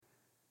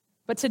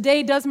But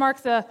today does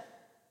mark the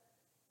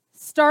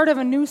start of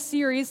a new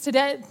series.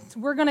 Today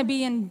we're going to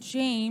be in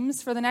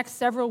James for the next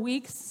several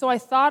weeks. So I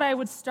thought I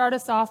would start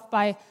us off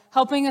by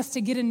helping us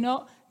to get to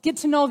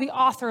know the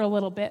author a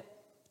little bit.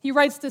 He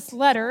writes this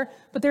letter,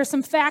 but there's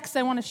some facts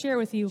I want to share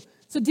with you.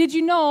 So did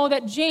you know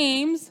that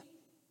James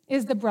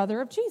is the brother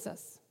of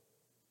Jesus?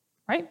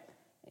 Right?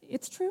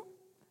 It's true.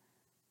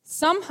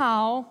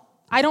 Somehow,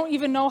 I don't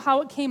even know how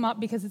it came up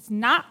because it's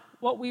not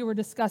what we were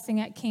discussing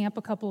at camp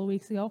a couple of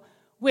weeks ago,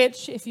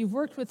 which, if you've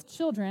worked with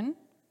children,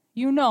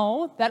 you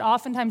know that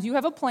oftentimes you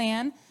have a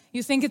plan,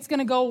 you think it's going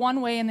to go one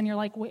way, and then you're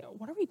like, wait,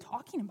 what are we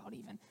talking about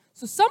even?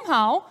 So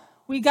somehow,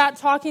 we got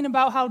talking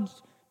about how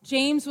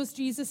James was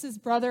Jesus'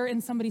 brother,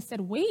 and somebody said,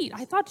 wait,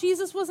 I thought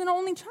Jesus was an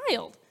only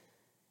child.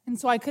 And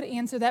so I could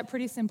answer that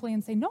pretty simply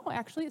and say, no,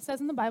 actually it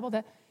says in the Bible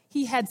that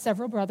he had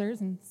several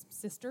brothers and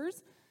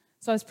sisters.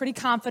 So I was pretty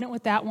confident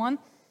with that one.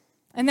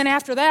 And then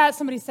after that,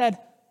 somebody said,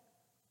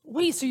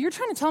 wait, so you're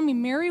trying to tell me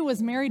Mary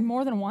was married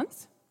more than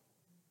once?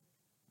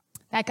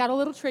 That got a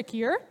little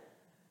trickier.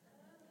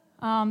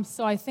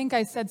 So I think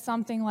I said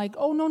something like,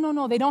 oh,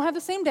 no, they don't have the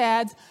same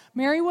dads.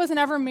 Mary wasn't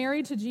ever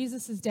married to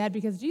Jesus' dad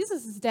because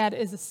Jesus' dad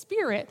is a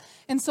spirit.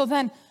 And so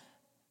then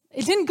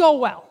it didn't go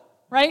well,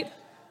 right?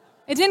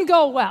 It didn't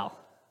go well.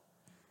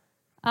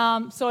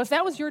 So if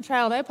that was your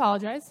child, I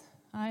apologize.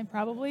 I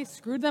probably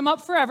screwed them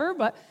up forever,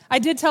 but I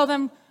did tell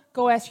them,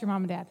 go ask your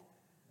mom and dad,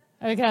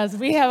 because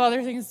we have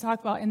other things to talk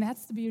about, and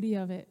that's the beauty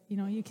of it. You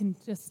know, you can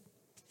just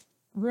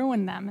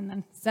ruin them and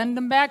then send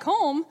them back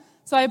home,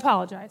 so I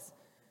apologize.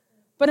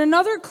 But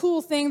another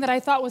cool thing that I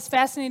thought was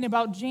fascinating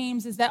about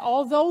James is that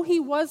although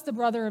he was the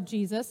brother of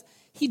Jesus,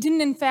 he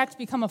didn't in fact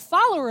become a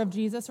follower of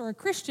Jesus or a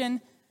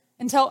Christian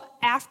until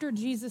after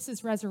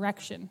Jesus'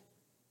 resurrection,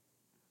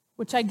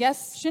 which I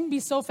guess shouldn't be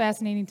so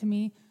fascinating to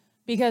me,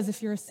 because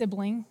if you're a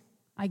sibling,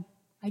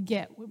 I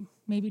get,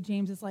 maybe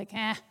James is like,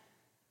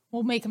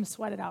 we'll make him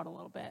sweat it out a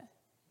little bit.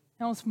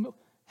 And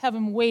have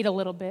him wait a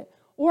little bit.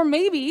 Or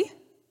maybe,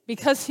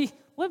 because he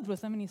lived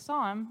with him and he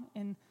saw him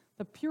in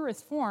the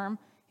purest form,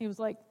 he was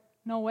like,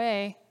 no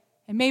way.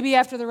 And maybe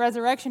after the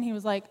resurrection, he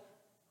was like,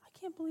 I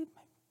can't believe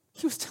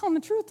he was telling the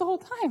truth the whole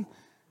time.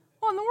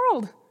 What in the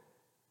world?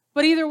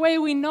 But either way,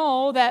 we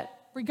know that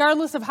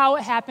regardless of how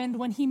it happened,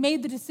 when he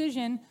made the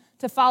decision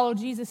to follow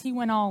Jesus, he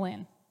went all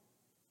in.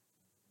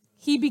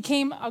 He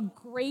became a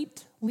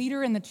great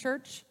leader in the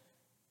church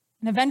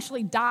and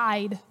eventually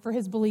died for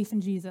his belief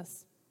in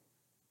Jesus.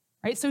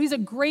 Right? So he's a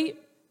great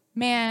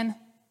man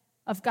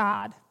of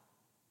God.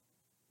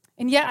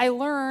 And yet I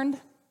learned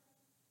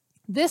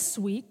this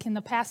week, in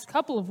the past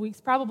couple of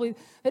weeks probably,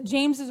 that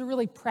James is a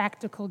really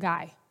practical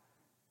guy.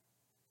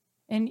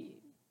 And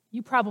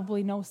you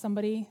probably know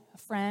somebody, a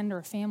friend or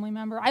a family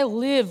member. I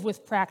live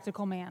with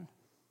practical man.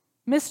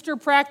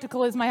 Mr.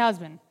 Practical is my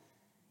husband.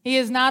 He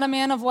is not a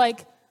man of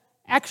like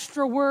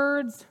extra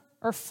words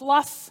or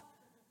fluff.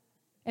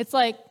 It's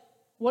like,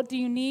 what do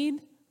you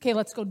need? Okay,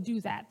 let's go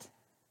do that.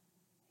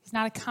 He's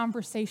not a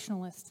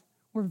conversationalist.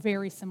 We're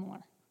very similar.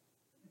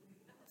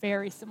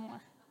 Very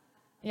similar.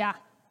 Yeah.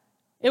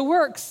 It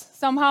works.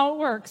 Somehow it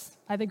works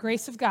by the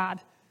grace of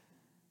God.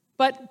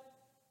 But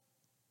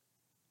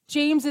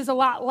James is a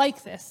lot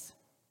like this.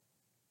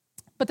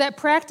 But that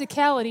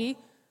practicality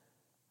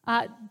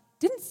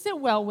didn't sit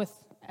well with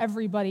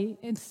everybody,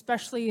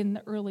 especially in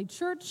the early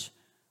church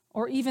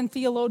or even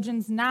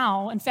theologians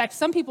now. In fact,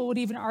 some people would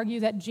even argue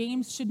that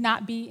James should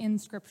not be in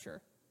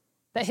Scripture,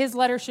 that his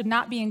letter should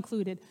not be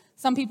included.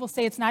 Some people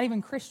say it's not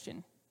even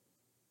Christian.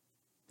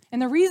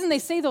 And the reason they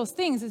say those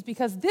things is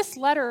because this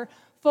letter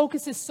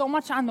focuses so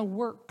much on the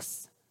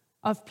works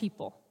of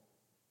people.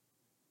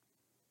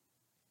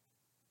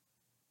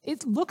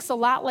 It looks a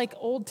lot like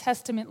Old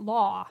Testament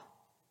law.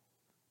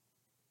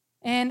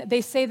 And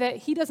they say that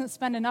he doesn't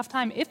spend enough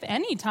time, if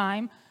any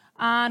time,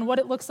 on what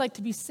it looks like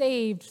to be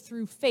saved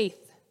through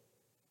faith.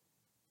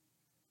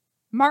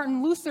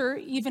 Martin Luther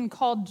even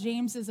called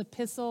James's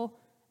epistle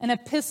an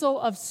epistle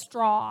of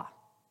straw,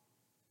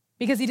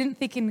 because he didn't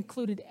think it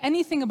included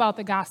anything about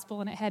the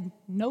gospel and it had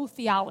no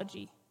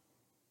theology.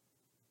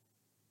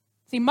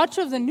 See, much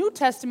of the New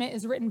Testament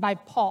is written by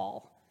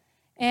Paul.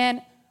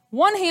 And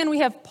one hand we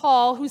have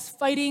Paul, who's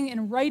fighting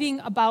and writing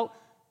about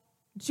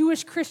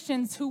Jewish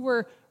Christians who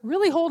were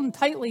really holding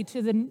tightly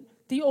to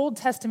the Old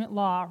Testament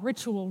law,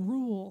 ritual,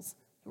 rules.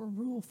 They were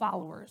rule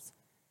followers.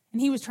 And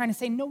he was trying to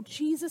say, no,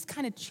 Jesus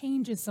kind of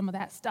changes some of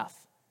that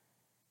stuff.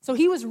 So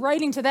he was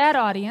writing to that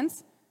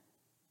audience,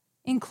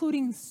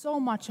 including so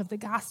much of the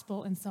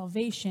gospel and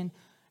salvation.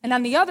 And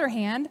on the other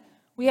hand,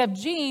 we have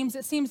James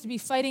that seems to be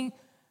fighting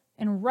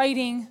and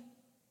writing,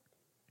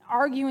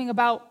 arguing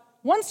about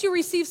once you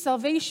receive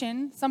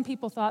salvation, some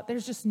people thought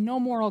there's just no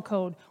moral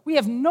code. We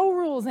have no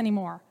rules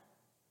anymore.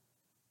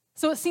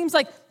 So it seems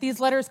like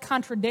these letters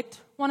contradict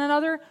one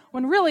another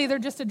when really they're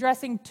just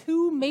addressing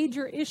two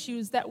major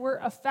issues that were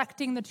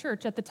affecting the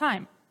church at the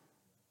time.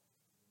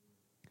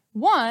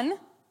 One,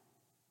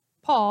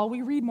 Paul,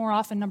 we read more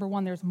often. Number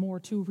one, there's more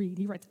to read.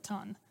 He writes a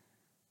ton.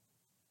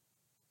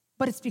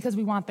 But it's because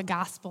we want the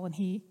gospel, and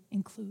he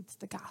includes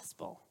the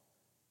gospel.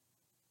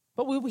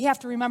 But what we have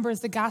to remember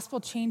is the gospel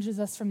changes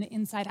us from the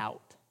inside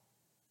out.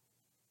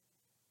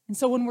 And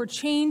so when we're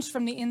changed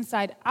from the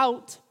inside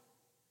out,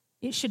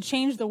 it should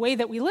change the way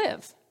that we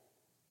live,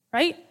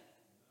 right?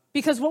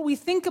 Because what we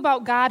think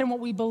about God and what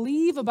we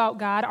believe about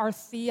God, our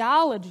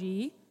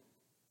theology,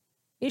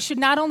 it should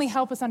not only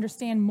help us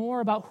understand more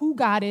about who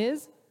God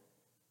is,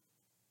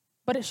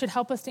 but it should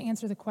help us to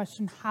answer the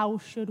question, how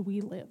should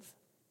we live?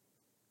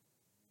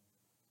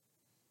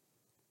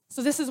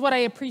 So this is what I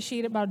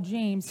appreciate about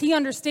James. He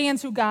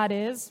understands who God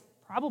is,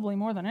 probably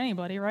more than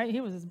anybody, right?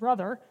 He was his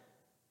brother.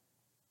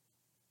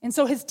 And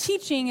so his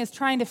teaching is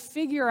trying to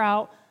figure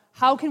out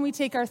how can we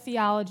take our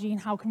theology and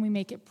how can we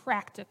make it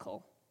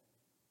practical?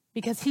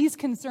 Because he's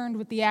concerned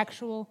with the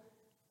actual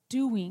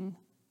doing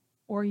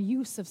or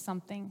use of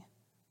something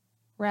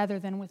rather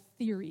than with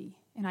theory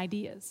and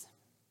ideas.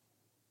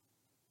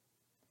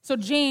 So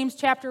James,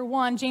 chapter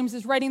 1, James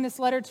is writing this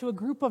letter to a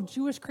group of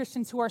Jewish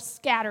Christians who are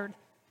scattered.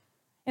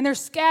 And they're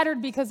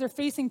scattered because they're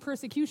facing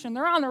persecution.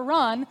 They're on the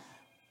run.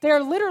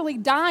 They're literally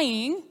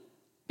dying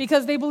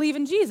because they believe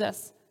in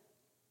Jesus.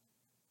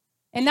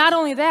 And not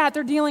only that,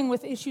 they're dealing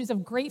with issues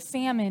of great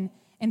famine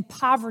and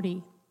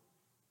poverty.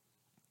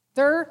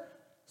 They're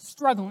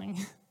struggling.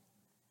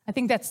 I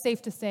think that's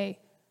safe to say.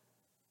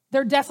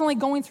 They're definitely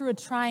going through a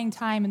trying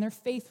time, and their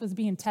faith was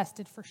being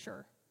tested for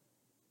sure.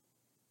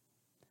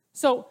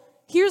 So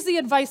here's the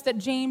advice that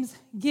James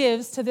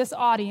gives to this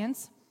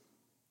audience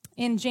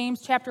in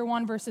James chapter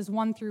 1, verses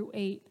 1 through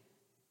 8.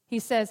 He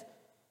says,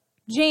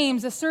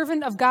 James, a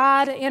servant of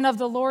God and of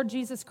the Lord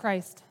Jesus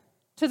Christ,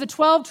 to the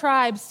 12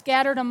 tribes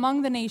scattered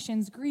among the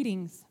nations,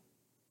 greetings.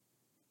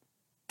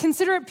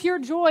 Consider it pure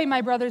joy,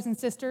 my brothers and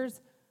sisters,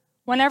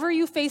 whenever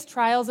you face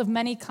trials of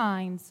many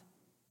kinds,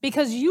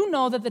 because you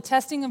know that the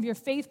testing of your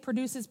faith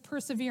produces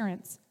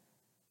perseverance.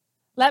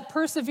 Let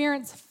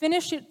perseverance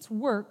finish its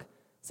work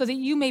so that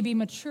you may be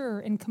mature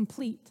and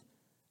complete,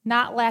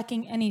 not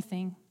lacking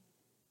anything.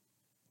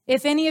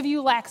 If any of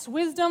you lacks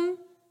wisdom,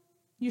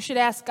 you should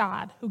ask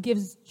God, who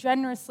gives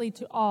generously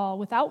to all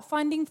without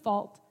finding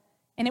fault,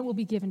 and it will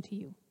be given to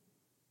you.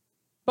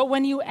 But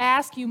when you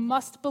ask, you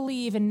must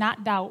believe and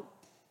not doubt,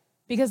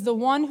 because the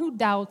one who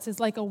doubts is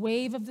like a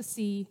wave of the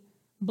sea,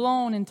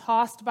 blown and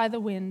tossed by the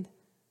wind.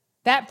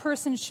 That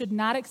person should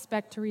not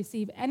expect to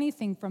receive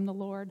anything from the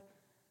Lord.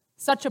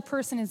 Such a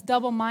person is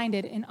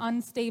double-minded and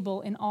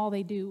unstable in all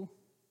they do.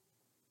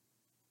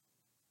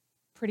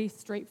 Pretty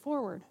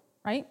straightforward,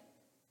 right?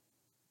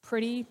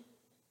 Pretty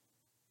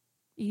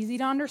easy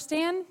to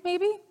understand,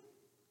 maybe?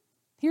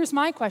 Here's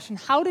my question.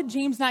 How did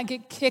James not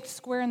get kicked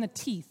square in the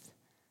teeth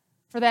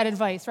for that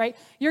advice, right?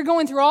 You're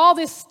going through all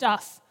this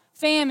stuff,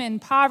 famine,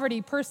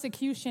 poverty,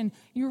 persecution.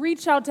 You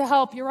reach out to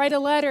help. You write a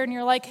letter, and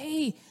you're like,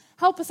 hey,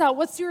 help us out.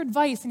 What's your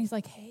advice? And he's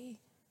like, hey,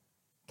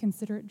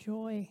 consider it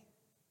joy.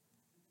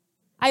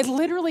 I'd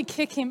literally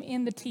kick him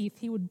in the teeth.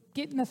 He would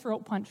get in the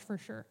throat punch for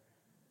sure.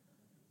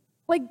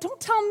 Like, don't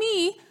tell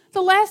me.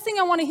 The last thing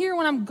I want to hear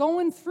when I'm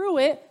going through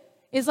it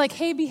is like,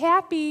 hey, be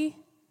happy.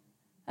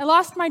 I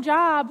lost my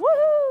job.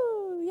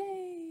 Woohoo!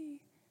 Yay.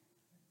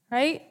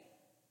 Right?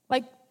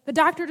 Like, the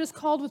doctor just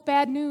called with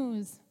bad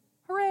news.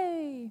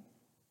 Hooray.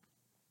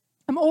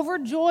 I'm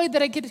overjoyed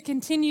that I get to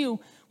continue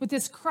with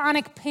this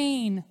chronic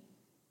pain.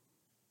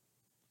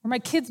 Or my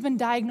kid's been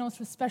diagnosed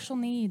with special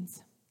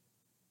needs.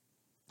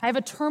 I have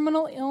a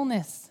terminal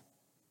illness.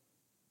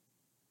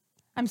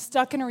 I'm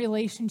stuck in a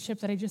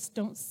relationship that I just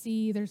don't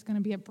see there's going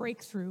to be a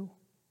breakthrough.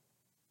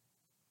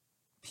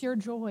 Pure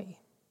joy.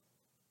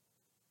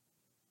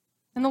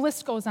 And the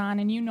list goes on,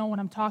 and you know what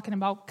I'm talking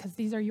about because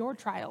these are your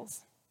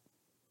trials.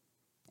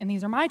 And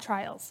these are my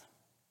trials.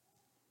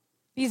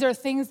 These are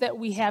things that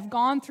we have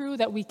gone through,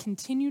 that we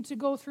continue to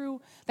go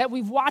through, that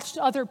we've watched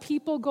other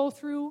people go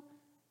through,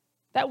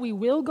 that we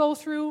will go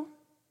through.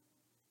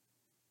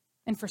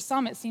 And for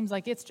some, it seems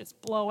like it's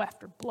just blow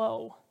after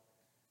blow,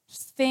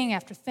 just thing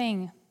after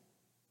thing.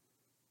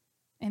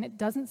 And it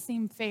doesn't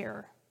seem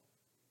fair.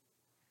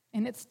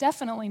 And it's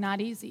definitely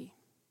not easy.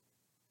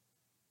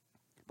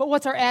 But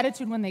what's our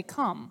attitude when they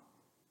come?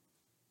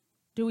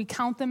 Do we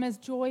count them as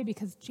joy?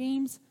 Because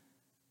James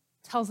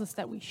tells us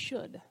that we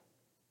should.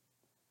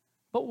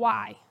 But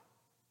why?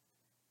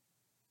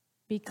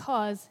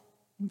 Because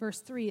in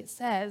verse 3 it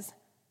says,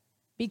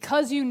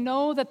 because you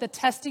know that the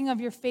testing of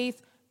your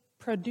faith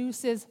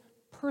produces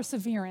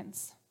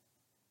perseverance.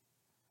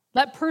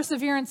 Let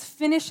perseverance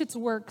finish its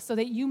work so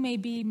that you may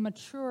be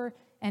mature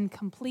and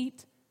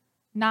complete,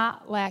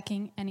 not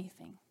lacking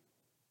anything.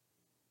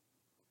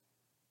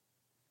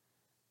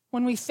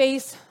 When we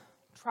face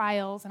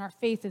trials and our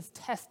faith is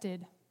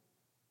tested,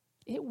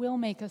 it will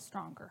make us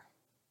stronger.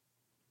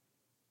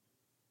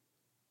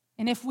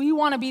 And if we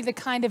want to be the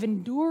kind of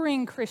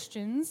enduring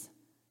Christians,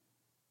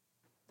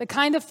 the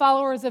kind of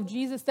followers of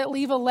Jesus that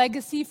leave a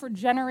legacy for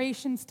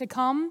generations to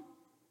come,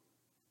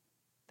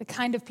 the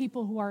kind of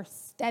people who are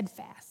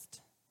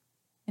steadfast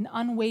and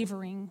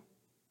unwavering,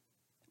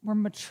 we're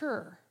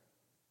mature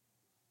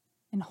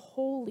and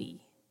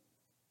holy,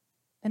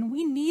 then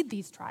we need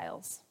these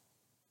trials.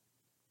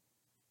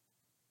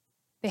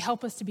 They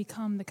help us to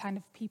become the kind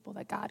of people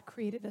that God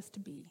created us to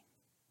be.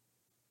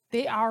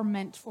 They are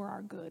meant for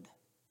our good,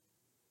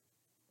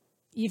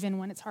 even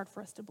when it's hard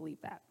for us to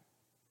believe that.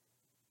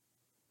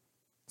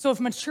 So if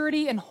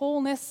maturity and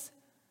wholeness,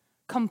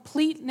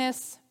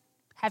 completeness,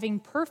 having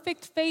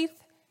perfect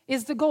faith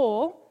is the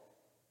goal,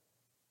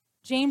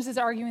 James is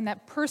arguing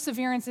that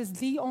perseverance is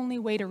the only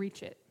way to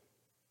reach it.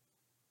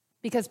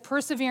 Because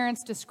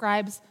perseverance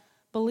describes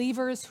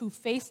believers who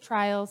face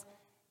trials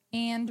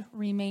and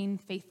remain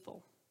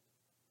faithful.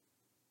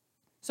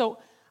 So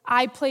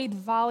I played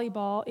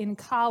volleyball in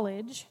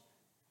college,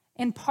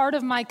 and part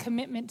of my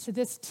commitment to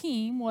this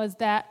team was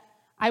that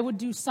I would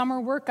do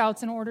summer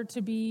workouts in order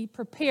to be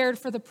prepared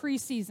for the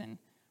preseason,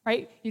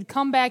 right? You'd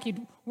come back,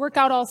 you'd work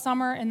out all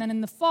summer, and then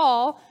in the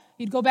fall,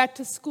 you'd go back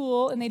to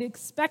school, and they'd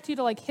expect you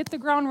to hit the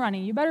ground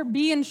running. You better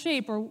be in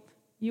shape or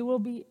you will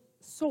be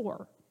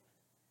sore.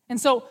 And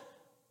so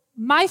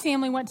my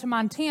family went to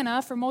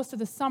Montana for most of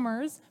the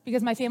summers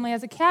because my family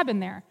has a cabin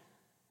there.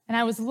 And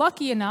I was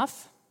lucky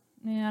enough,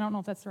 I don't know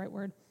if that's the right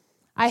word,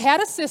 I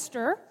had a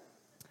sister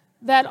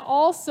that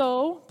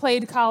also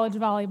played college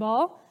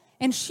volleyball,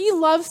 and she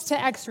loves to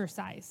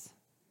exercise.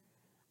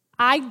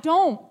 I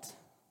don't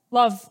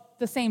love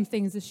the same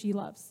things as she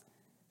loves.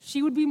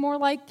 She would be more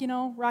like,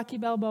 Rocky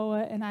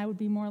Balboa, and I would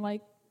be more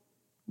like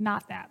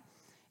not that.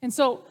 And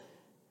so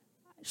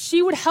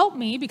she would help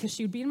me because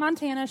she would be in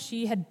Montana.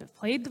 She had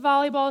played the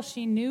volleyball.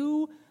 She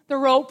knew the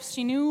ropes.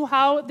 She knew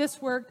how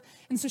this worked.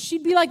 And so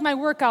she'd be like my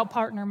workout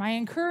partner, my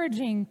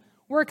encouraging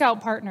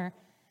workout partner.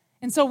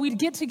 And so we'd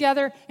get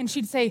together, and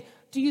she'd say,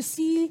 "Do you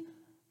see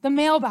the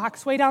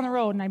mailbox way down the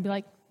road?" And I'd be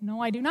like,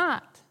 "No, I do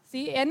not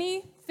see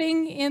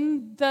anything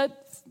in the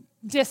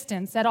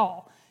distance at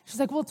all." She's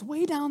like, "Well, it's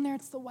way down there.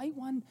 It's the white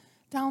one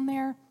down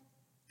there.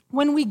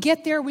 When we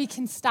get there, we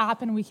can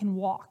stop and we can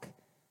walk."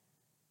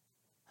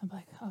 I'm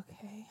like,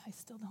 "Okay, I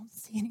still don't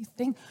see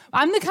anything."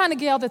 I'm the kind of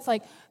gal that's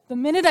like, the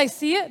minute I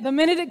see it, the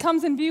minute it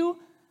comes in view,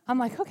 I'm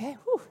like, "Okay,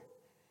 whew,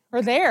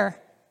 we're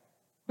there.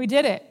 We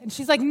did it." And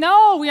she's like,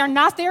 "No, we are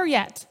not there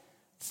yet.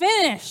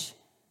 Finish."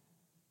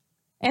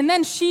 And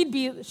then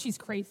she's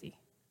crazy.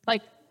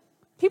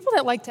 People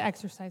that like to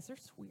exercise, they're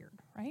just weird,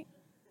 right?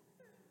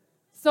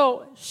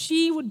 So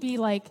she would be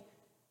like,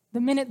 the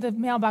minute the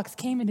mailbox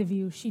came into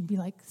view, she'd be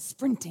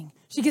sprinting.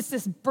 She gets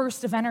this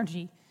burst of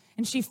energy,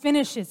 and she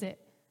finishes it.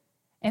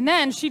 And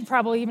then she'd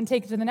probably even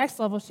take it to the next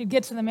level. She'd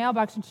get to the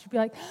mailbox, and she'd be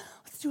like,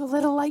 "Let's do a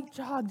little light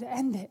jog to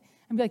end it."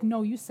 And be like,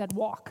 "No, you said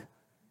walk."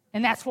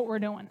 And that's what we're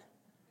doing,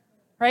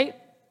 right?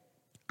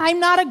 I'm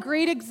not a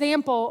great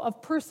example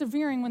of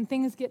persevering when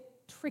things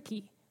get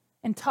tricky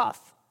and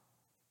tough.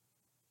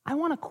 I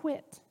want to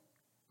quit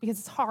because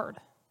it's hard.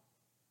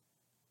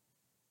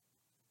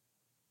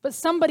 But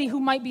somebody who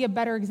might be a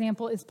better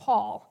example is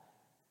Paul.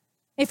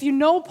 If you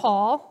know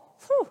Paul,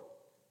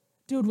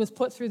 dude was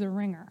put through the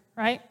ringer,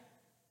 right?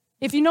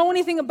 If you know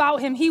anything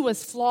about him, he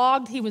was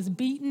flogged, he was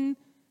beaten,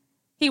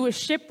 he was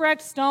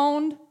shipwrecked,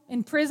 stoned,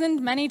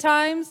 imprisoned many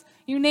times.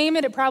 You name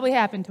it, it probably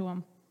happened to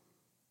him.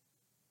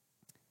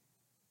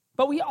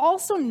 But we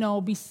also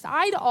know,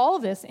 beside all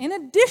this, in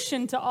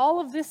addition to all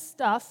of this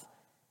stuff,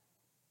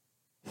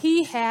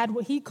 he had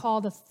what he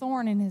called a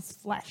thorn in his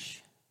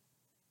flesh.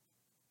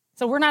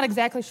 So we're not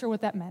exactly sure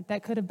what that meant.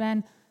 That could have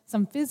been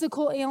some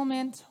physical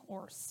ailment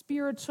or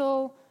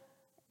spiritual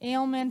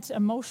ailment,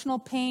 emotional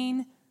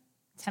pain,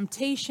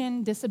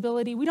 temptation,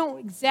 disability. We don't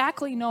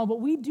exactly know, but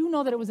we do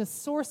know that it was a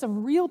source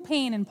of real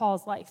pain in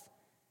Paul's life.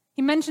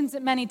 He mentions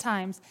it many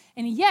times,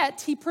 and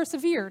yet he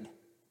persevered.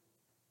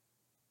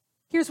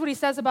 Here's what he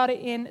says about it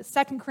in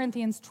 2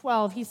 Corinthians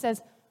 12. He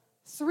says,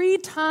 3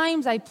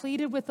 times I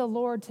pleaded with the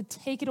Lord to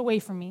take it away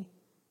from me.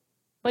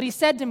 But he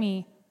said to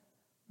me,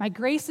 "My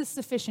grace is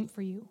sufficient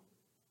for you,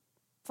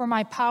 for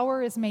my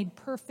power is made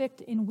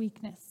perfect in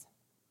weakness.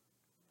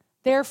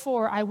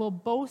 Therefore, I will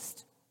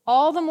boast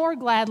all the more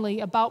gladly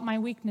about my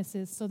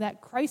weaknesses, so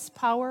that Christ's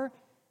power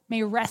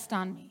may rest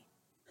on me.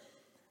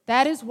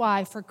 That is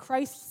why, for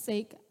Christ's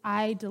sake,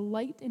 I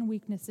delight in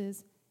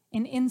weaknesses,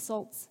 in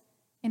insults,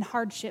 in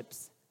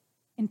hardships,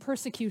 in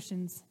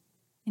persecutions,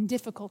 in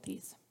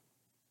difficulties.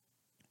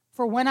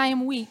 For when I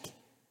am weak,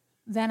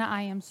 then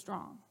I am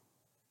strong."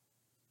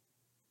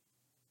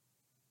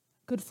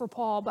 Good for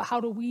Paul, but how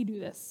do we do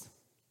this,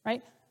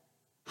 right?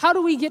 How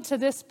do we get to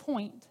this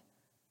point?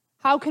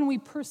 How can we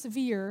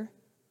persevere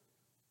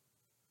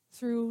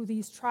through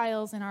these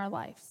trials in our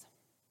lives?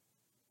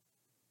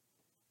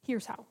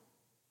 Here's how.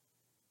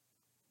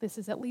 This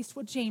is at least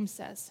what James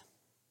says.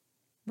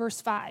 Verse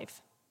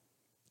 5.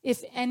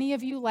 "If any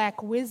of you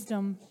lack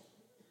wisdom,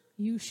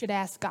 you should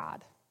ask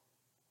God,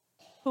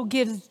 who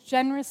gives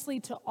generously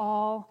to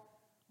all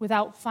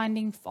without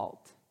finding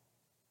fault.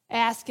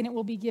 Ask and it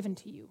will be given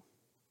to you."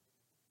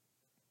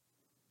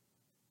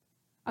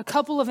 A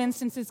couple of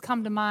instances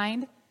come to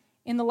mind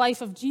in the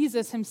life of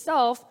Jesus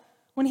himself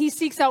when he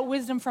seeks out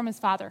wisdom from his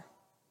Father,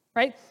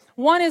 right?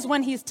 One is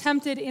when he's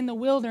tempted in the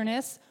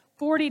wilderness,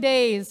 40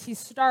 days, he's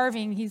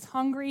starving, he's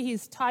hungry,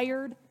 he's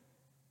tired.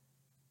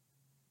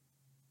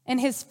 And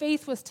his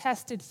faith was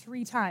tested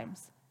 3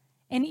 times.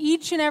 And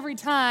each and every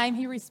time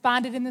he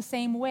responded in the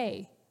same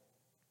way.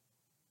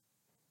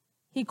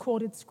 He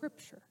quoted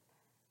scripture.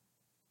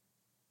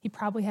 He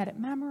probably had it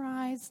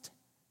memorized.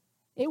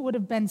 It would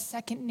have been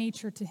second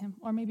nature to him,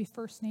 or maybe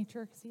first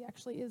nature, because he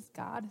actually is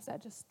God. Is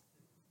that just,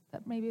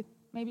 that maybe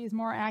is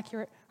more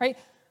accurate, right?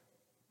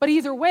 But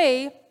either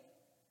way,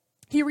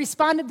 he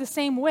responded the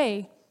same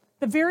way.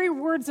 The very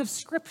words of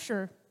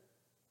scripture.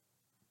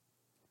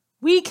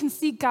 We can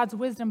seek God's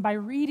wisdom by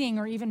reading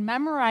or even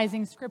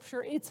memorizing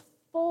scripture. It's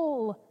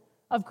full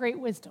of great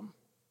wisdom.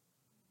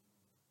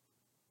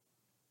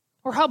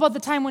 Or how about the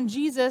time when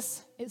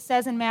Jesus, it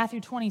says in Matthew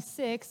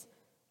 26,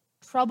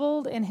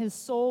 troubled and his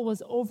soul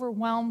was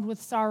overwhelmed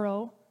with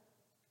sorrow,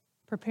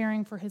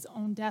 preparing for his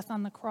own death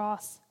on the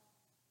cross.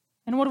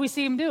 And what do we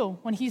see him do?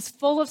 When he's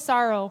full of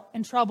sorrow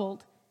and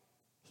troubled,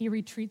 he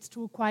retreats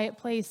to a quiet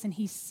place and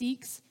he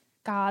seeks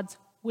God's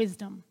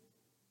wisdom.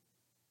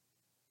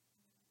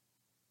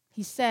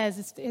 He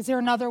says, is there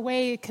another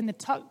way? Can the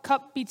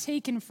cup be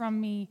taken from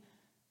me?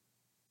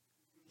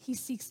 He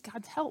seeks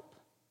God's help.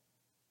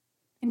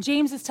 And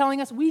James is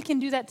telling us we can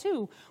do that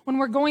too. When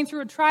we're going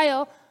through a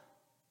trial,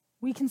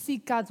 we can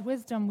seek God's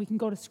wisdom. We can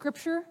go to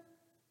Scripture.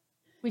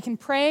 We can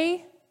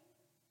pray.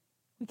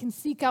 We can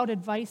seek out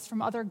advice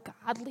from other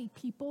godly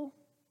people.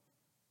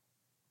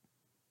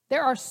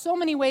 There are so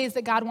many ways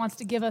that God wants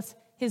to give us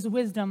his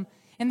wisdom.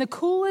 And the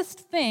coolest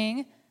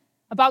thing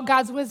about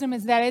God's wisdom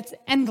is that it's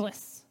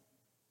endless.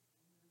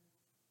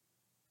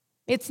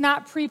 It's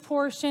not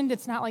pre-portioned.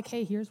 It's not like,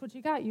 hey, here's what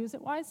you got. Use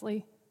it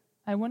wisely.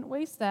 I wouldn't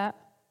waste that.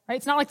 Right?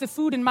 It's not like the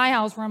food in my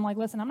house where I'm like,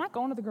 listen, I'm not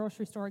going to the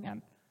grocery store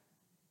again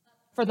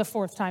for the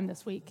 4th time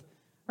this week.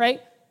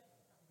 Right?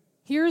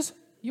 Here's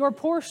your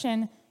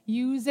portion.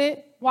 Use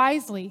it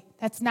wisely.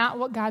 That's not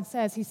what God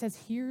says. He says,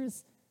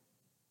 here's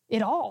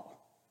it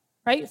all.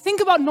 Right?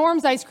 Think about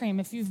Norm's ice cream.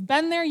 If you've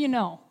been there, you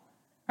know.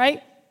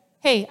 Right?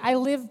 Hey, I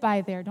live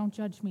by there. Don't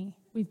judge me.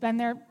 We've been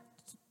there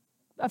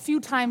a few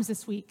times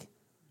this week.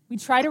 We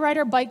try to ride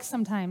our bikes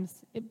sometimes.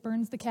 It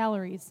burns the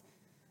calories.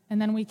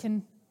 And then we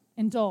can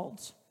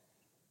indulge.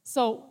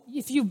 So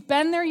if you've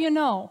been there, you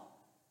know.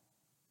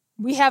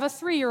 We have a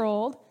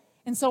 3-year-old.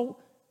 And so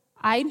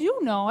I do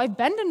know. I've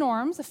been to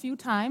Norm's a few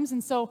times.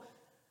 And so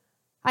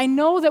I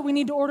know that we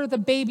need to order the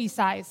baby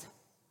size,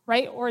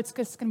 right? Or it's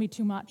just going to be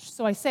too much.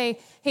 So I say,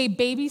 hey,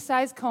 baby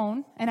size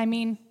cone. And I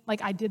mean,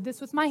 like I did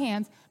this with my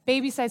hands.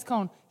 Baby size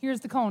cone.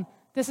 Here's the cone.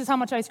 This is how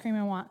much ice cream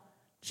I want.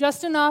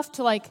 Just enough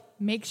to like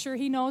make sure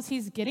he knows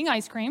he's getting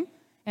ice cream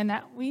and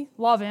that we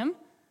love him.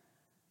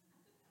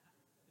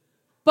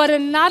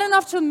 But not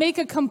enough to make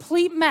a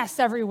complete mess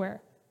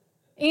everywhere.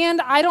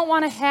 And I don't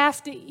want to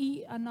have to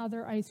eat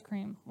another ice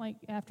cream like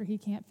after he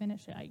can't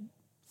finish it.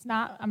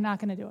 I'm not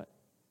going to do it.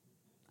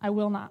 I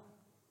will not.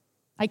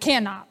 I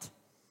cannot.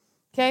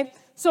 Okay?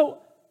 So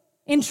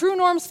in true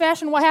Norm's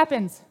fashion, what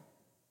happens?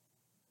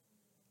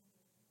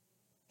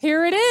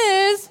 Here it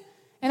is.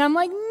 And I'm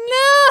like,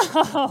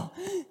 no,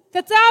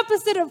 that's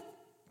opposite of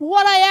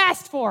what I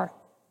asked for,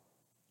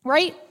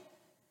 right?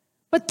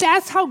 But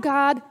that's how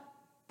God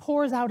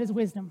pours out his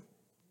wisdom.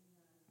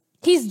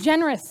 He's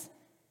generous.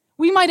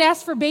 We might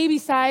ask for baby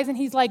size, and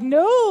he's like,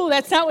 no,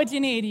 that's not what you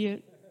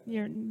need.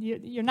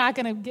 You're not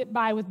going to get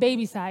by with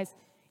baby size.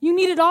 You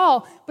need it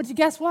all. But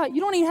guess what?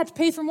 You don't even have to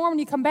pay for more when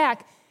you come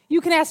back.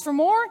 You can ask for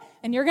more,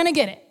 and you're going to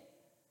get it.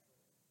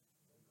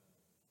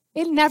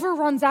 It never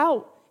runs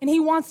out. And he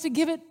wants to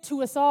give it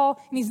to us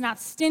all, and he's not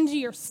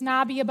stingy or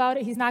snobby about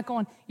it. He's not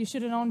going, you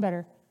should have known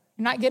better.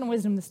 You're not getting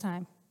wisdom this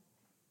time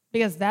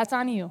because that's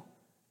on you,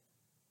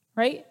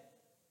 right?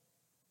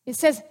 It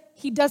says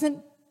he gives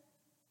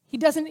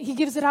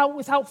it out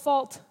without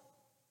fault,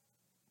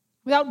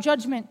 without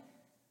judgment.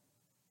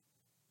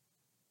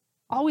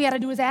 All we got to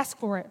do is ask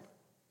for it.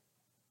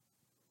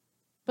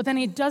 But then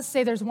he does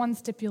say there's one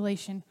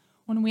stipulation.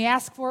 When we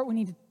ask for it, we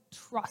need to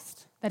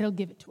trust that he'll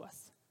give it to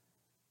us.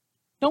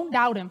 Don't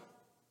doubt him.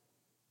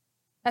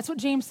 That's what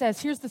James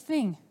says. Here's the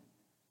thing.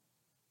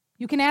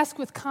 You can ask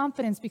with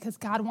confidence because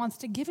God wants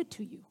to give it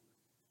to you.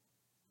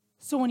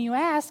 So when you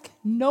ask,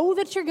 know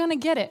that you're going to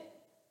get it.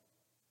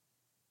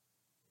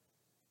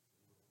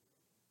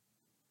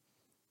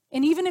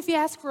 And even if you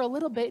ask for a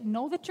little bit,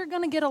 know that you're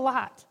going to get a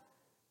lot.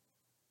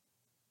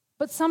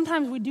 But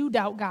sometimes we do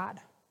doubt God.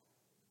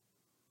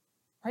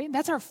 Right?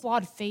 That's our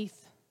flawed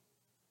faith.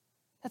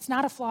 That's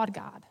not a flawed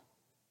God.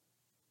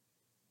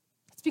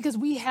 It's because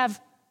we have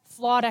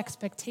flawed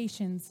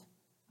expectations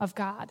of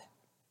God.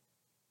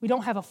 We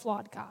don't have a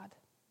flawed God.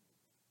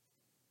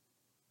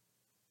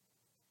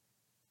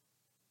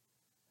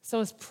 So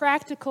as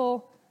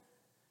practical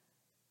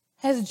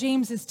as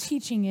James's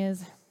teaching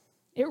is,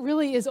 it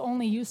really is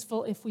only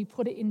useful if we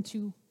put it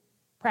into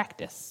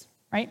practice,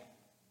 right?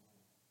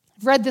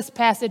 I've read this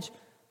passage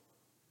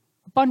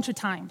a bunch of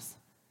times,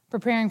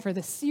 preparing for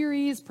this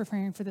series,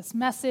 preparing for this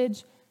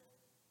message,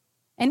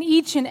 and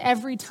each and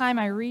every time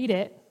I read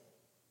it,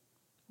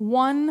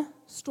 one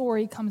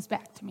story comes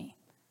back to me.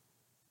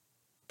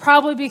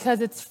 Probably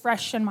because it's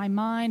fresh in my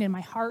mind and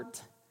my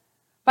heart.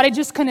 But I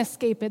just couldn't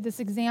escape it.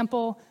 This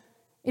example,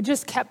 it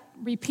just kept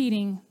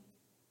repeating.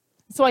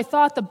 So I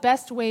thought the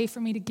best way for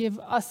me to give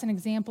us an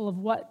example of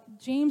what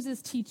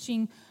James's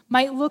teaching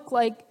might look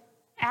like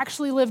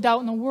actually lived out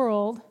in the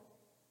world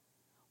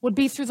would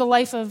be through the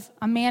life of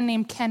a man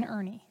named Ken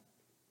Ernie.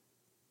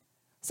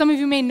 Some of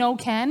you may know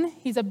Ken.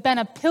 He's been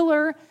a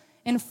pillar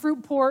in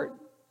Fruitport,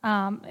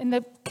 in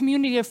the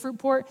community of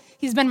Fruitport.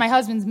 He's been my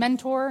husband's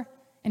mentor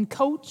and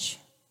coach.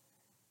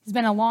 He's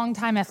been a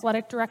longtime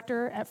athletic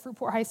director at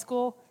Fruitport High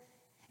School.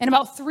 And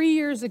about 3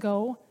 years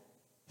ago,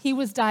 he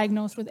was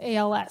diagnosed with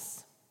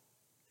ALS,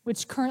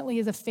 which currently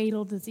is a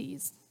fatal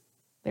disease.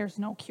 There's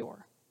no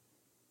cure.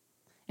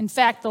 In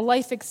fact, the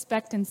life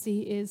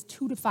expectancy is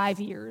 2 to 5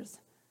 years,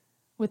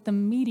 with the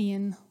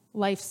median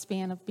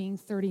lifespan of being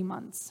 30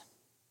 months.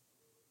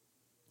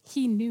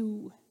 He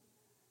knew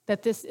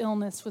that this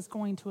illness was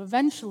going to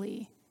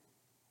eventually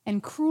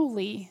and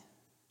cruelly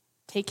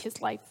take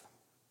his life.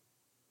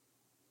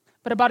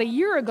 But about a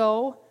year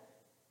ago,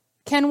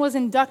 Ken was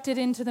inducted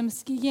into the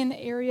Muskegon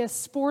Area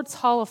Sports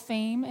Hall of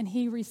Fame, and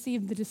he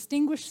received the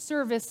Distinguished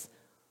Service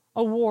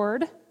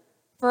Award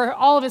for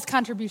all of his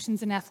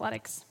contributions in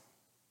athletics.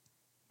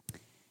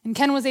 And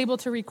Ken was able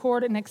to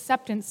record an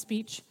acceptance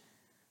speech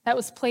that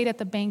was played at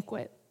the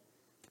banquet.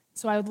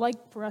 So I would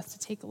like for us to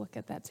take a look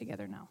at that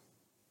together now.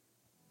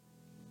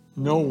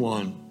 No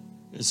one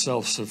is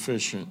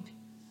self-sufficient.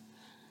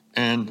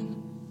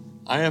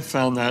 And I have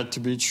found that to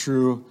be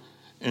true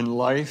in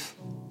life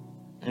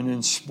and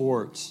in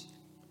sports.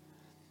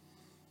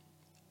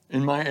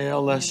 In my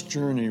ALS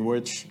journey,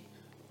 which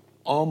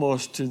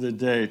almost to the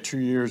day 2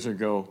 years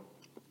ago,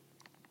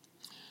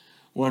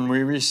 when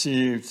we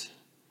received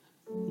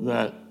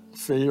that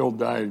fatal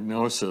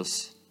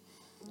diagnosis,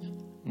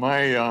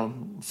 my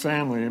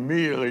family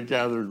immediately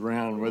gathered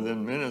around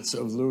within minutes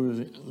of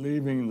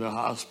leaving the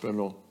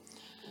hospital,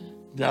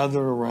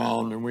 gathered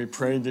around, and we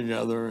prayed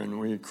together and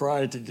we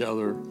cried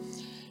together.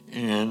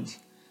 And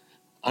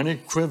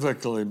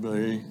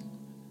unequivocally,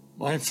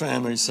 my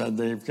family said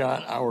they've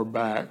got our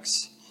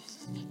backs.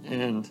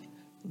 And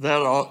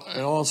that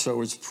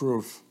also is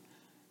proof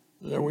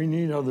that we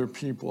need other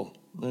people,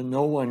 that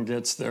no one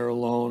gets there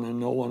alone and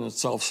no one is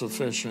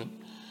self-sufficient.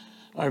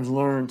 I've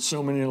learned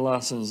so many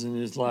lessons in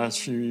these last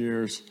few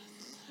years,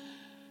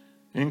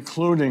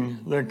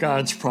 including that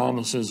God's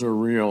promises are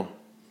real,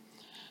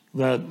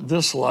 that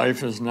this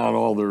life is not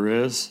all there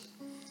is,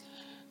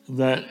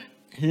 that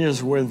He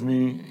is with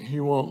me,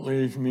 He won't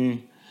leave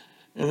me,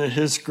 and that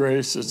His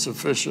grace is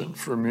sufficient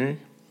for me.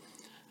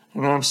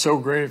 And I'm so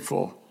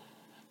grateful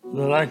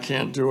that I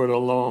can't do it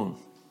alone.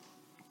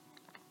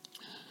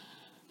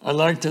 I'd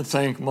like to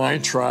thank my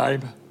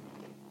tribe,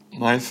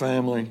 my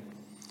family,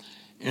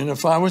 and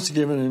if I was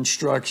given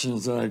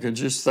instructions that I could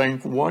just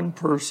thank one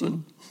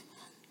person,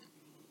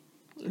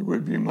 it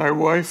would be my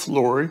wife,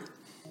 Lori,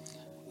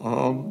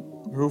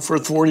 who for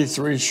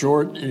 43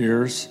 short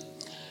years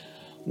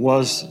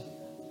was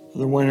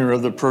the winner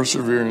of the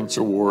Perseverance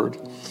Award.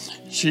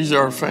 She's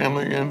our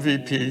family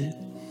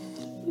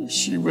MVP.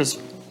 She was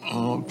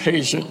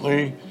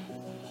patiently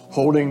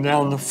holding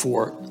down the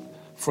fort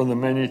for the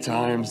many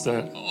times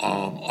that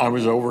I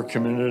was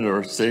overcommitted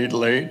or stayed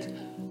late,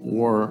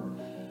 or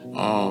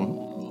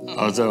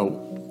as a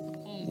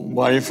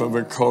wife of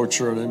a coach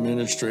or an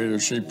administrator,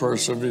 she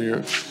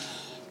persevered.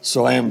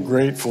 So I am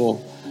grateful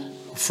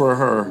for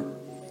her.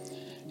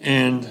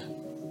 And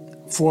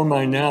for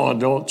my now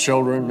adult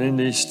children,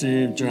 Mindy,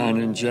 Steve,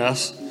 John, and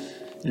Jess,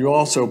 you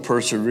also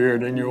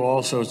persevered and you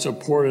also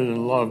supported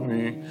and loved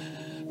me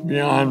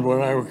beyond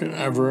what I could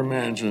ever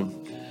imagine.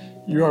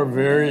 You are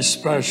very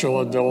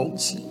special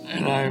adults,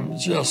 and I'm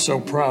just so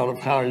proud of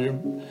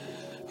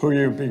who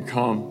you've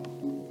become.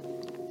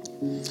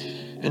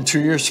 And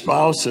to your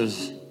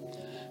spouses,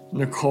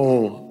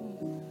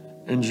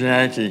 Nicole and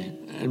Jackie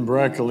and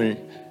Breckley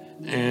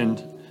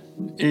and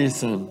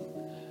Ethan,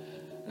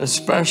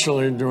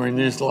 especially during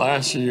these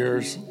last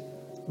years,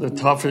 the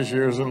toughest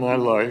years of my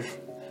life,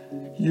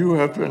 you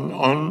have been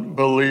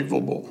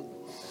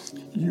unbelievable.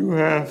 You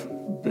have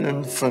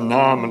been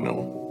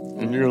phenomenal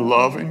in your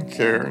love and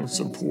care and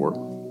support.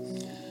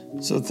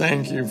 So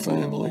thank you,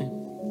 family.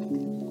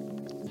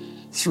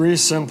 3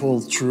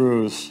 simple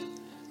truths.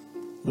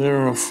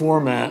 They're in a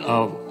format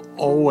of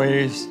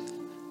always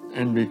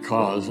and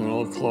because, and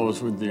I'll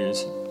close with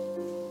these.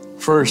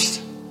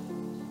 First,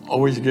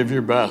 always give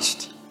your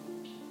best,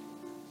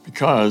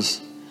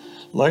 because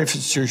life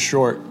is too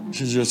short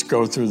to just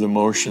go through the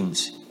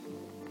motions.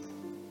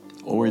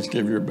 Always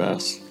give your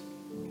best.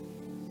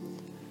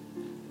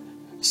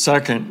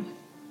 Second,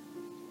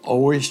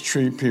 always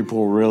treat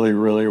people really,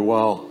 really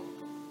well,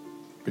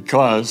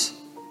 because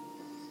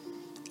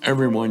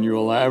everyone you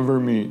will ever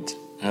meet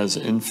has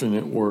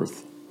infinite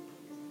worth.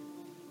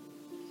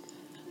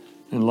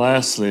 And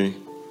lastly,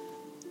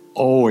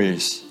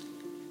 always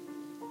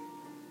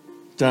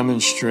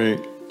demonstrate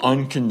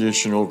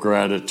unconditional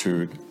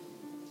gratitude,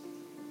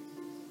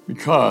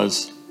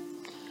 because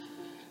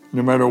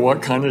no matter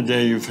what kind of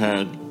day you've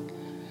had,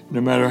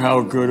 no matter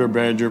how good or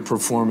bad your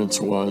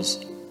performance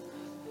was,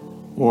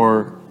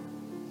 or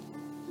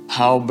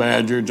how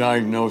bad your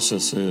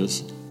diagnosis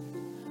is,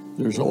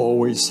 there's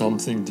always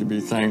something to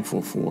be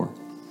thankful for.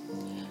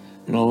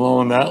 And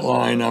along that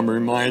line, I'm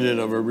reminded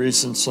of a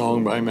recent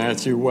song by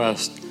Matthew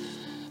West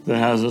that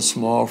has a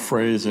small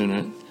phrase in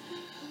it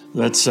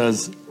that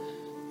says,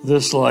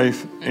 "This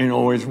life ain't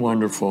always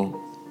wonderful,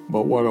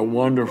 but what a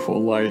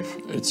wonderful life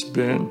it's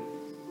been."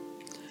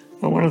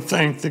 I want to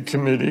thank the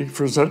committee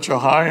for such a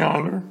high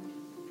honor,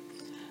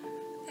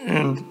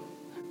 and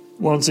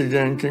once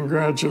again,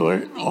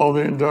 congratulate all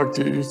the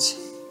inductees.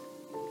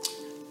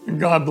 And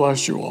God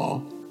bless you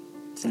all.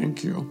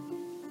 Thank you.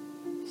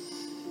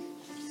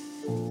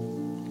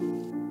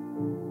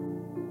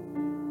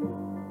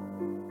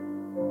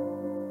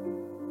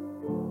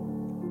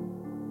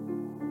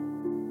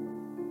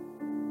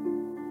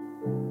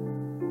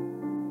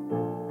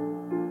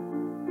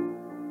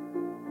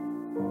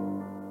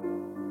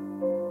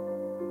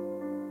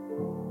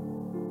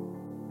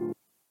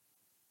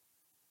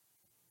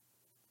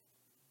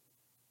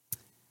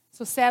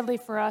 So sadly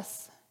for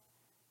us,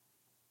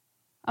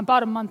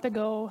 about a month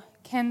ago,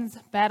 Ken's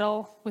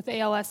battle with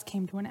ALS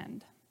came to an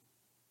end.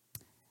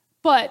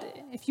 But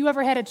if you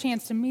ever had a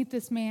chance to meet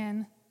this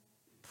man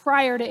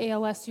prior to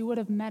ALS, you would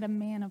have met a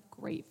man of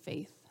great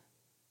faith.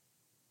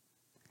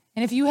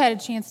 And if you had a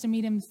chance to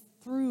meet him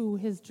through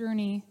his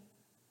journey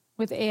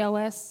with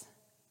ALS,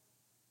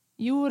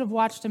 you would have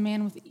watched a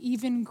man with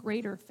even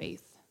greater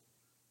faith.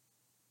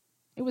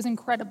 It was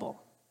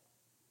incredible.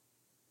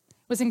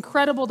 It was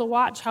incredible to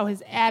watch how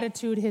his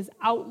attitude, his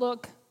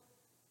outlook,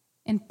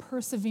 and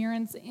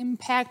perseverance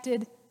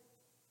impacted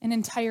an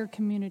entire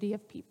community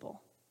of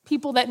people.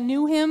 People that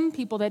knew him,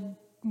 people that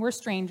were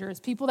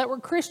strangers, people that were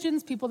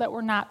Christians, people that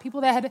were not,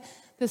 people that had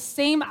the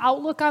same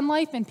outlook on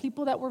life, and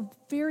people that were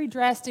very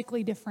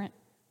drastically different.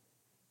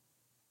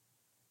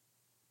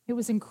 It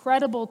was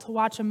incredible to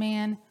watch a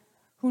man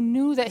who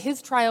knew that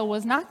his trial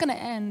was not going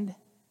to end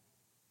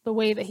the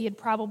way that he had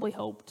probably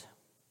hoped.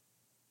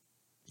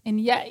 And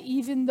yet,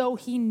 even though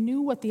he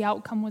knew what the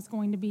outcome was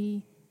going to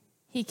be,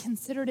 he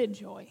considered it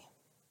joy.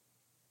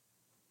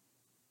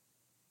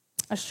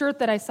 A shirt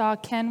that I saw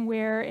Ken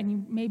wear, and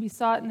you maybe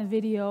saw it in the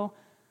video,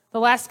 the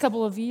last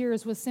couple of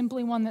years was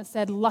simply one that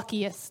said,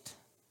 "Luckiest."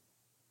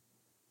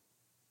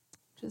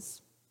 Which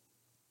is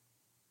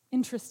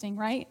interesting,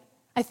 right?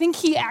 I think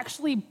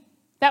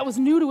that was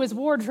new to his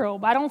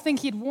wardrobe. I don't think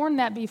he'd worn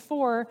that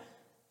before.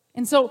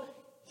 And so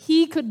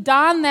he could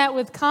don that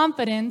with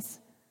confidence,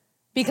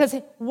 because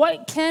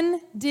what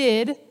Ken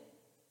did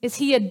is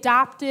he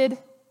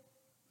adopted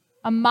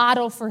a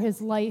motto for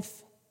his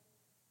life,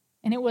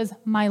 and it was,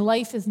 "My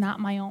life is not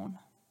my own."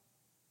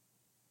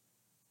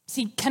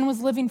 See, Ken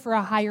was living for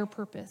a higher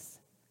purpose.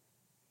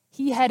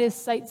 He had his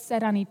sights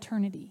set on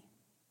eternity.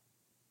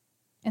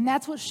 And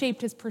that's what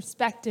shaped his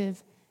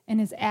perspective and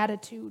his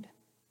attitude,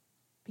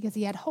 because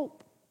he had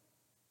hope.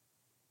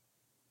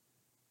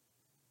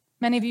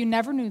 Many of you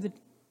never knew that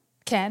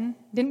Ken,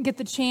 didn't get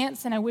the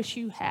chance, and I wish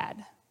you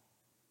had.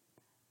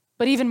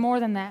 But even more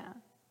than that,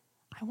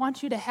 I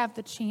want you to have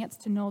the chance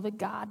to know the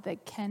God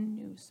that Ken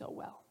knew so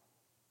well.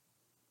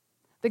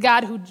 The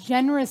God who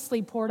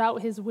generously poured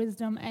out his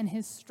wisdom and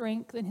his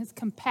strength and his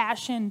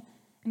compassion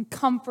and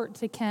comfort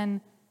to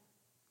Ken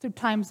through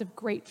times of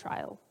great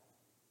trial.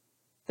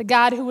 The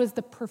God who was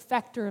the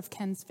perfecter of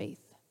Ken's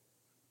faith.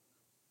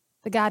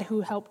 The God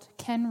who helped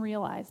Ken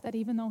realize that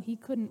even though he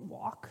couldn't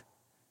walk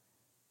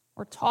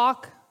or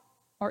talk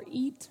or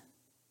eat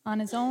on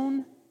his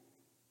own,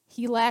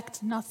 he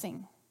lacked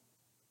nothing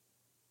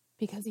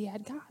because he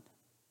had God.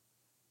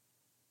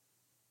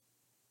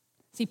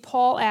 See,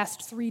 Paul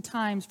asked 3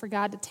 times for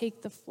God to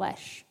take the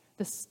flesh,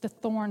 the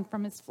thorn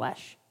from his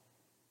flesh.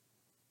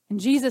 And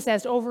Jesus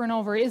asked over and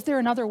over, "Is there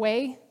another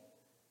way?"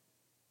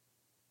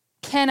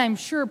 Ken, I'm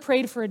sure,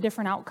 prayed for a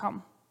different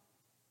outcome.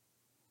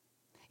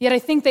 Yet I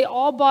think they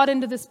all bought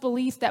into this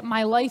belief that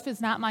my life is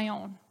not my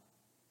own.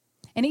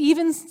 And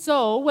even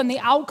so, when the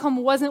outcome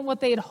wasn't what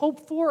they had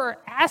hoped for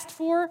or asked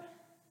for,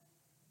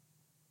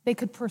 they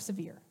could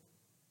persevere.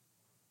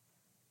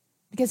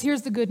 Because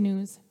here's the good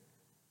news.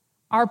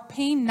 Our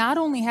pain not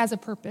only has a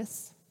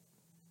purpose,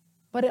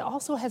 but it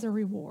also has a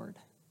reward.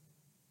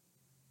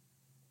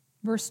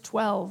 Verse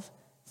 12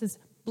 says,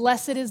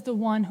 "Blessed is the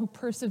one who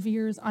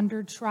perseveres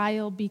under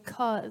trial,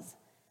 because,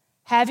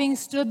 having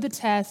stood the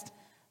test,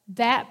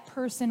 that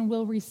person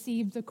will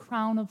receive the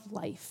crown of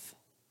life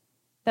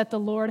that the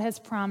Lord has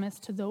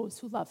promised to those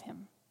who love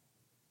him."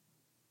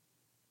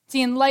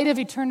 See, in light of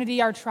eternity,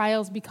 our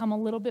trials become a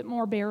little bit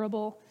more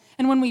bearable.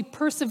 And when we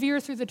persevere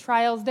through the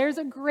trials, there's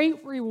a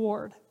great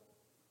reward.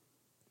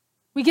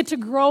 We get to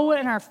grow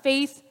in our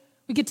faith.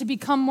 We get to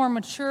become more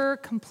mature,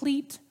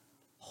 complete,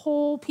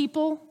 whole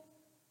people.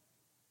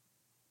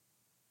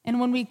 And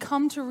when we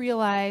come to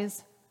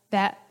realize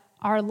that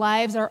our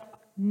lives are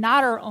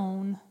not our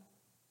own,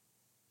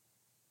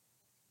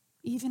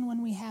 even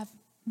when we have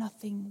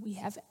nothing, we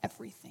have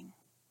everything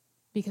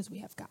because we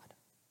have God.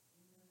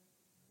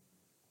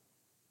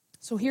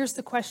 So here's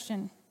the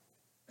question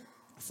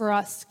for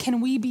us. Can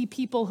we be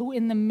people who,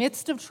 in the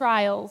midst of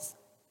trials,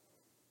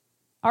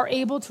 are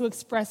able to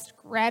express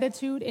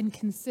gratitude and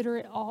consider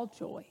it all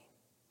joy?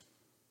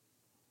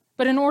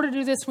 But in order to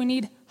do this, we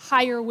need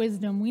higher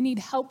wisdom. We need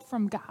help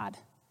from God.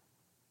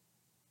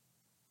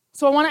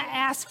 So I want to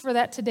ask for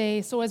that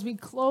today. So as we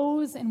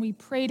close and we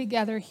pray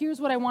together,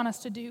 here's what I want us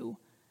to do.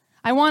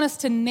 I want us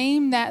to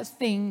name that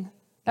thing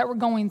that we're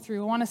going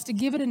through. I want us to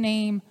give it a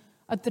name,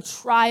 the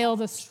trial,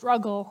 the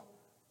struggle.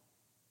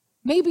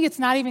 Maybe it's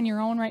not even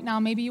your own right now.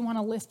 Maybe you want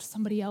to lift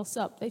somebody else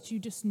up that you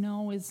just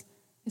know is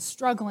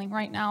struggling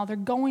right now. They're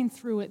going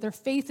through it. Their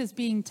faith is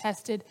being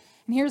tested.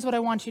 And here's what I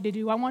want you to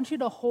do. I want you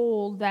to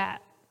hold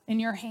that in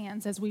your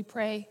hands as we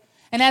pray.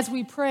 And as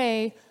we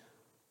pray,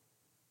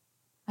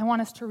 I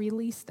want us to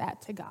release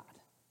that to God.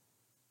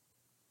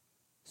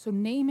 So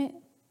name it,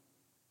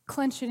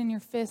 clench it in your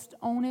fist,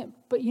 own it.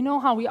 But you know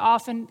how we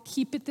often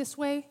keep it this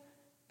way?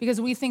 Because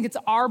we think it's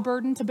our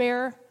burden to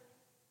bear.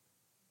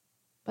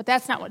 But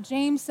that's not what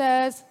James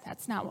says.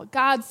 That's not what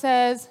God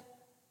says.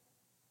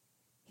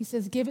 He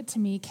says, give it to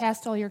me.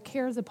 Cast all your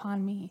cares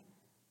upon me.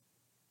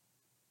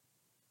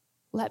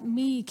 Let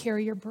me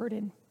carry your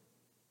burden.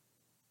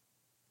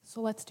 So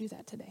let's do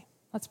that today.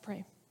 Let's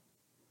pray.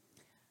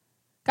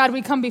 God,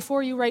 we come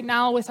before you right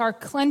now with our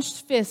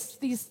clenched fists,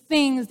 these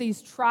things,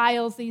 these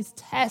trials, these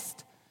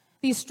tests,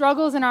 these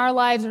struggles in our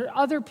lives or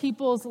other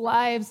people's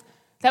lives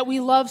that we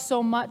love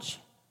so much.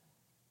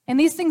 And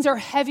these things are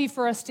heavy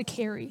for us to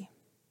carry.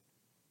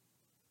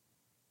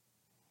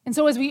 And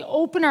so as we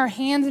open our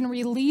hands and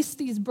release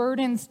these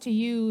burdens to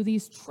you,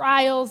 these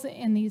trials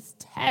and these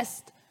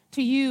tests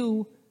to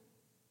you,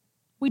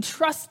 we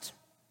trust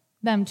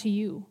them to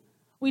you.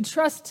 We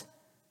trust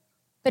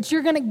that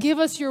you're going to give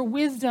us your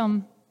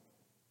wisdom.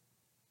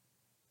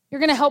 You're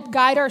going to help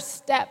guide our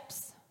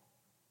steps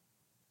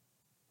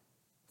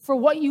for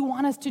what you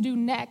want us to do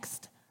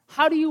next.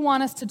 How do you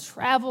want us to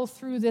travel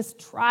through this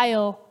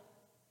trial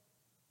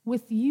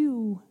with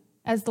you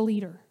as the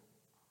leader?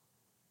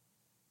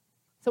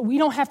 So we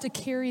don't have to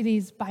carry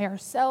these by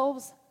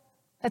ourselves.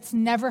 That's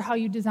never how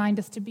you designed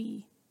us to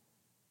be.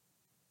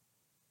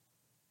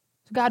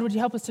 So God, would you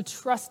help us to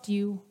trust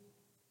you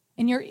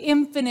in your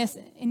infinite,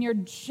 in your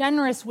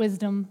generous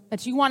wisdom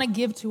that you want to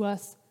give to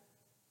us?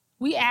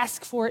 We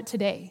ask for it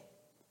today.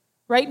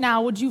 Right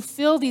now, would you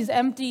fill these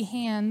empty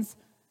hands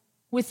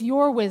with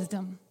your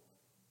wisdom,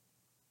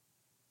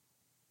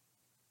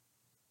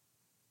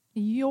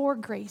 your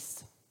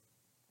grace,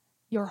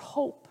 your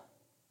hope?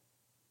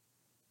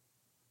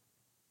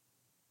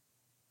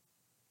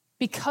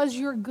 Because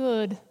you're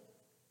good,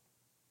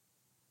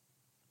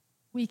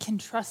 we can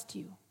trust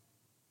you.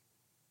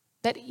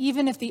 That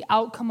even if the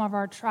outcome of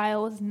our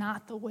trial is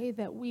not the way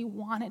that we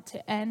want it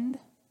to end,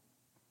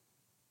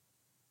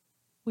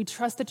 we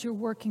trust that you're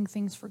working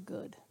things for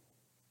good.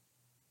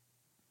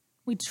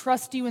 We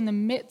trust you in the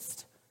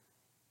midst.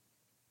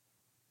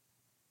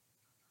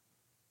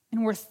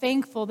 And we're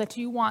thankful that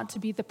you want to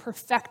be the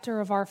perfecter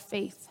of our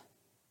faith.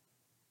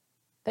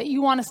 That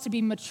you want us to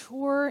be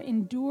mature,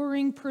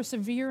 enduring,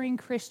 persevering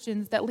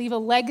Christians that leave a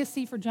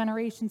legacy for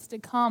generations to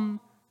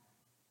come.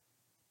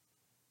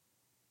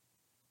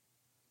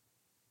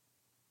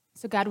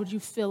 So God, would you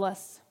fill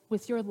us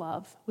with your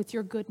love, with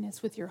your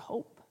goodness, with your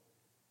hope,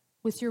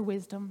 with your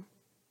wisdom.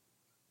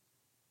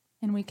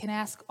 And we can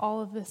ask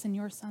all of this in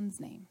your Son's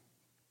name.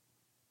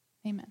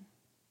 Amen.